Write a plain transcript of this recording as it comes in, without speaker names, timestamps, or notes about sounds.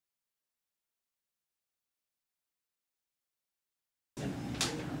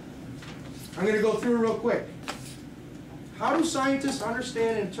I'm going to go through it real quick. How do scientists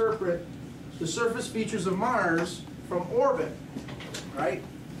understand and interpret the surface features of Mars from orbit? Right?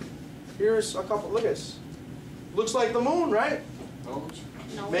 Here's a couple. Look at this. Looks like the moon, right? No.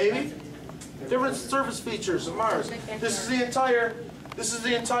 Maybe. Different surface features of Mars. This is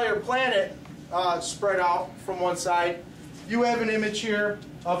the entire planet spread out from one side. You have an image here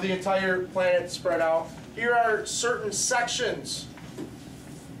of the entire planet spread out. Here are certain sections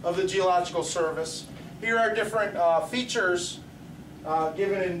of the geological surface. Here are different features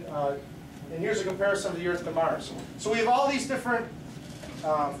given in, and here's a comparison of the Earth to Mars. So we have all these different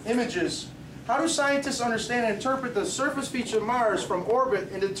images. How do scientists understand and interpret the surface feature of Mars from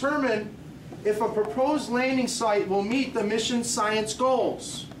orbit and determine if a proposed landing site will meet the mission science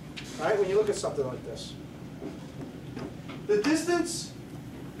goals? Right? When you look at something like this. The distance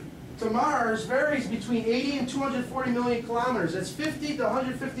to Mars varies between 80 and 240 million kilometers. That's 50 to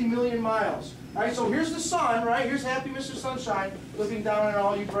 150 million miles. All right, so here's the sun, right? Here's happy Mr. Sunshine looking down at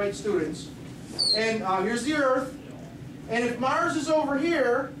all you bright students. And here's the Earth. And if Mars is over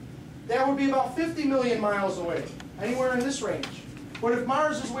here, that would be about 50 million miles away, anywhere in this range. But if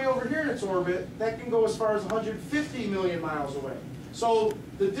Mars is way over here in its orbit, that can go as far as 150 million miles away. So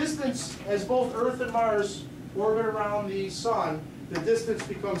the distance, as both Earth and Mars orbit around the sun, the distance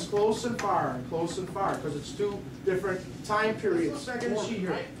becomes close and far, because it's two different time periods. Second sheet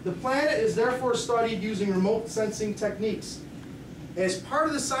here. The planet is therefore studied using remote sensing techniques. As part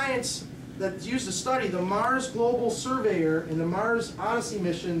of the science that's used to study the Mars Global Surveyor and the Mars Odyssey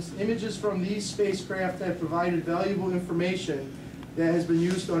missions, images from these spacecraft have provided valuable information that has been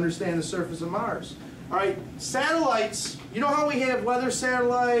used to understand the surface of Mars. All right, satellites, you know how we have weather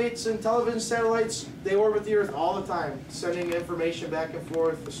satellites and television satellites? They orbit the Earth all the time, sending information back and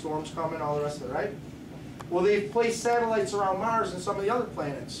forth, the storms coming, all the rest of it, right? Well, they've placed satellites around Mars and some of the other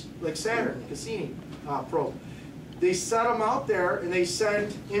planets, like Saturn, Cassini probe. They set them out there and they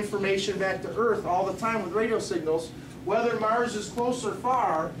send information back to Earth all the time with radio signals. Whether Mars is close or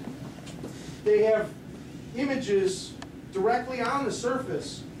far, they have images directly on the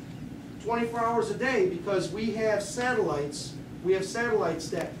surface 24 hours a day, because we have satellites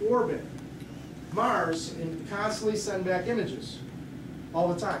that orbit Mars and constantly send back images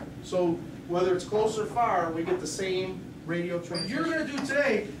all the time. So whether it's close or far, we get the same radio transmission. What you're going to do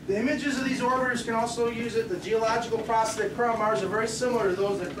today, the images of these orbiters can also use it. The geological processes that occur on Mars are very similar to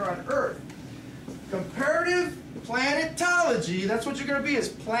those that occur on Earth. Comparative planetology, that's what you're going to be, as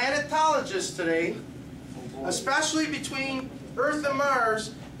planetologists today, especially between Earth and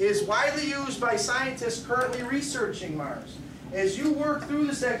Mars, is widely used by scientists currently researching Mars. As you work through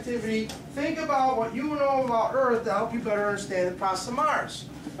this activity, think about what you know about Earth to help you better understand the process of Mars.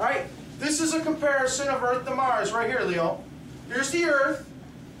 All right? This is a comparison of Earth to Mars right here, Leo. Here's the Earth,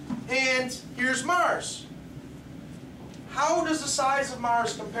 and here's Mars. How does the size of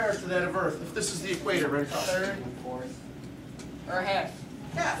Mars compare to that of Earth, if this is the equator right across? 1/4. Or half.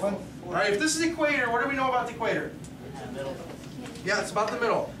 Half. All right, if this is the equator, what do we know about the equator? Middle. Yeah, it's about the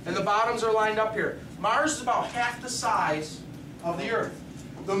middle. And the bottoms are lined up here. Mars is about half the size of the Earth.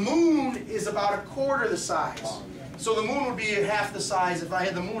 The moon is about 1/4 the size. So the moon would be half the size. If I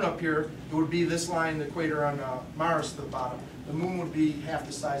had the moon up here, it would be this line, the equator on Mars to the bottom. The moon would be half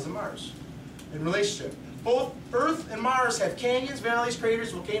the size of Mars in relationship. Both Earth and Mars have canyons, valleys,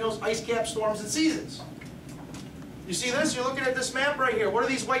 craters, volcanoes, ice caps, storms, and seasons. You see this? You're looking at this map right here. What are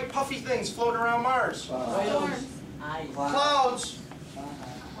these white puffy things floating around Mars? Clouds.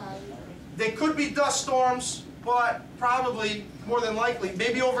 They could be dust storms, but probably, more than likely,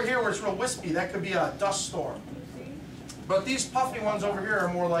 maybe over here where it's real wispy, that could be a dust storm. But these puffy ones over here are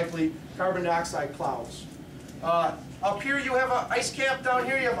more likely carbon dioxide clouds. Up here you have an ice cap, down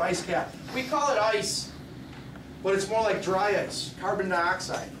here you have an ice cap. We call it ice, but it's more like dry ice, carbon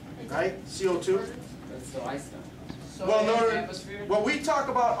dioxide, right? CO2. That's still ice though. So Well, no, atmosphere? when we talk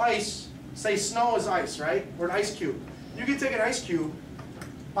about ice, say snow is ice, right? Or an ice cube. You can take an ice cube,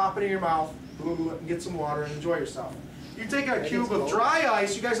 pop it in your mouth, and get some water and enjoy yourself. You take a cube of dry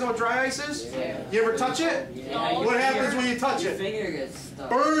ice. You guys know what dry ice is? Yeah. You ever touch it? Yeah. What happens when you touch Your it? finger gets stuck.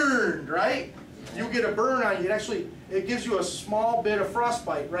 Burned, right? You get a burn on you. It gives you a small bit of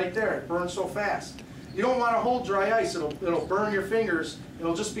frostbite right there. It burns so fast. You don't want to hold dry ice. It'll burn your fingers.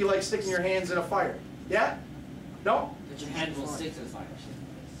 It'll just be like sticking your hands in a fire. Yeah? No? But your hand will stick to the fire.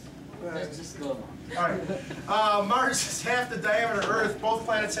 Just go along. All right. Mars is half the diameter of Earth. Both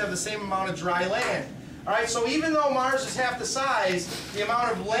planets have the same amount of dry land. All right. So even though Mars is half the size, the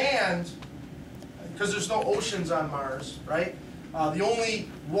amount of land, because there's no oceans on Mars, right? The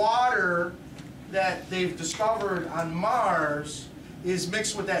only water that they've discovered on Mars is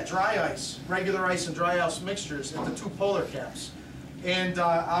mixed with that dry ice, regular ice and dry ice mixtures at the two polar caps. And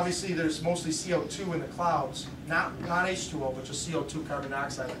obviously there's mostly CO2 in the clouds, not H2O, but just CO2, carbon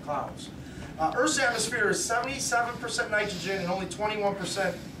dioxide in the clouds. Earth's atmosphere is 77% nitrogen and only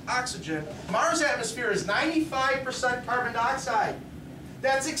 21% oxygen. Mars' atmosphere is 95% carbon dioxide.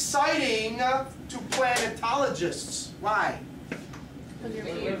 That's exciting to planetologists. Why? You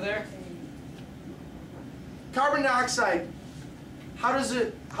live there? Carbon dioxide, how is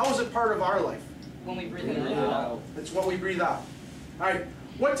it part of our life? When we breathe it out. It's what we breathe out. All right,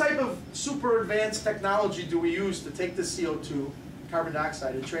 what type of super advanced technology do we use to take the CO2, carbon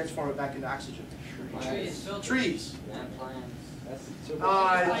dioxide, and transform it back into oxygen? Trees.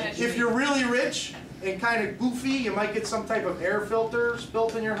 If you're really rich and kind of goofy, you might get some type of air filters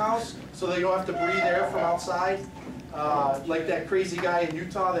built in your house so that you don't have to breathe air from outside. Like that crazy guy in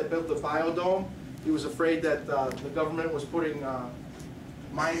Utah that built the biodome. He was afraid that the government was putting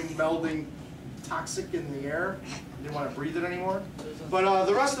mind-melding toxic in the air. He didn't want to breathe it anymore. But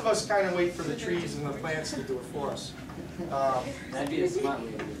the rest of us kind of wait for the trees and the plants to do it for us. That'd be a smart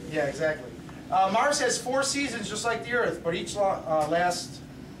way to do it. Yeah, exactly. Mars has 4 seasons just like the Earth, but each lasts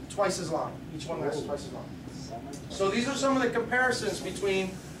twice as long. Each one lasts twice as long. So these are some of the comparisons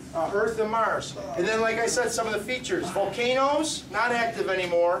between Earth and Mars. And then, like I said, some of the features. Volcanoes, not active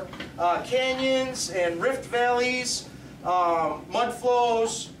anymore. Canyons and rift valleys, mud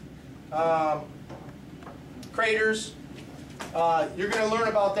flows, craters. You're going to learn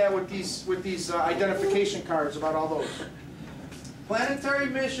about that with these identification cards about all those. Planetary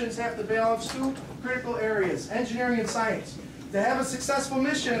missions have to balance 2 critical areas, engineering and science. To have a successful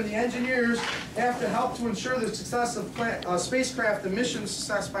mission, the engineers have to help to ensure the success of spacecraft and mission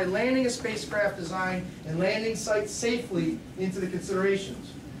success by landing a spacecraft design and landing sites safely into the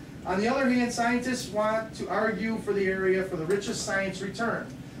considerations. On the other hand, scientists want to argue for the area for the richest science return.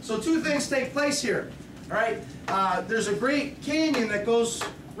 So 2 things take place here. All right, there's a great canyon that goes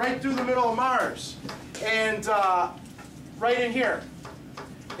right through the middle of Mars, and right in here,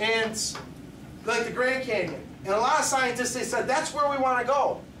 and like the Grand Canyon. And a lot of scientists, they said, that's where we want to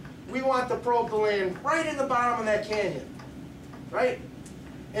go. We want the probe to land right in the bottom of that canyon, right?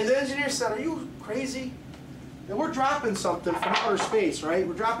 And the engineers said, are you crazy? And we're dropping something from outer space, right?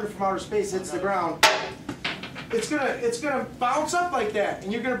 We're dropping it from outer space, hits the ground. It's gonna bounce up like that,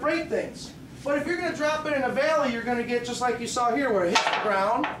 and you're gonna break things. But if you're gonna drop it in a valley, you're gonna get just like you saw here, where it hits the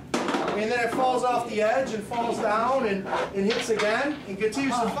ground, and then it falls off the edge and falls down and hits again and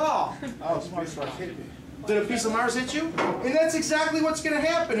continues to fall. Oh, Space Force hit me. Did a piece of Mars hit you? And that's exactly what's going to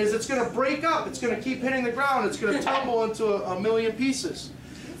happen, is it's going to break up. It's going to keep hitting the ground. It's going to tumble into a million pieces.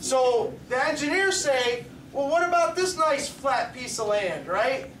 So the engineers say, well, what about this nice flat piece of land,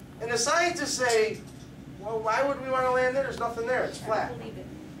 right? And the scientists say, well, why would we want to land there? There's nothing there. It's flat.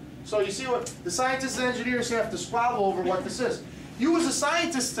 So you see what the scientists and engineers have to squabble over what this is. You as a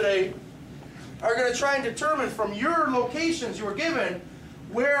scientist today are going to try and determine from your locations you were given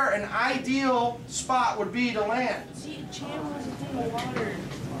where an ideal spot would be to land. See, channel is a thing of water.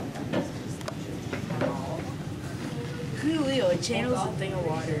 Julio, a channel is a thing of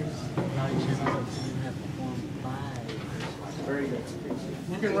water. Very good.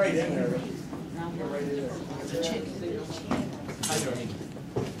 You can write in there. It's a channel.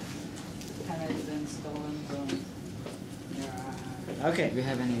 Okay. Do we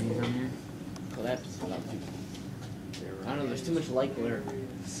have any of these on here? Collapse. I don't know, there's too much light glare.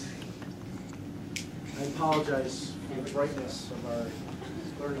 I apologize for the brightness of our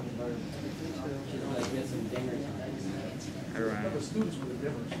learning environment. The students were the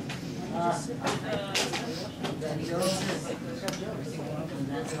dimmers.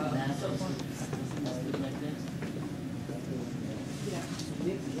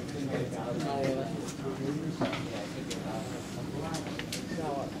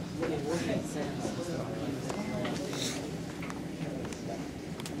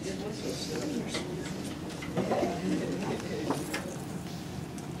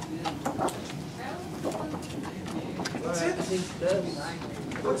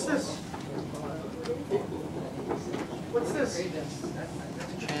 What's this? What's this?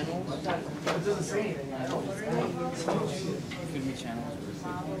 Channels? It doesn't say anything. I don't. Could be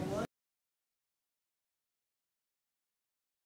channels.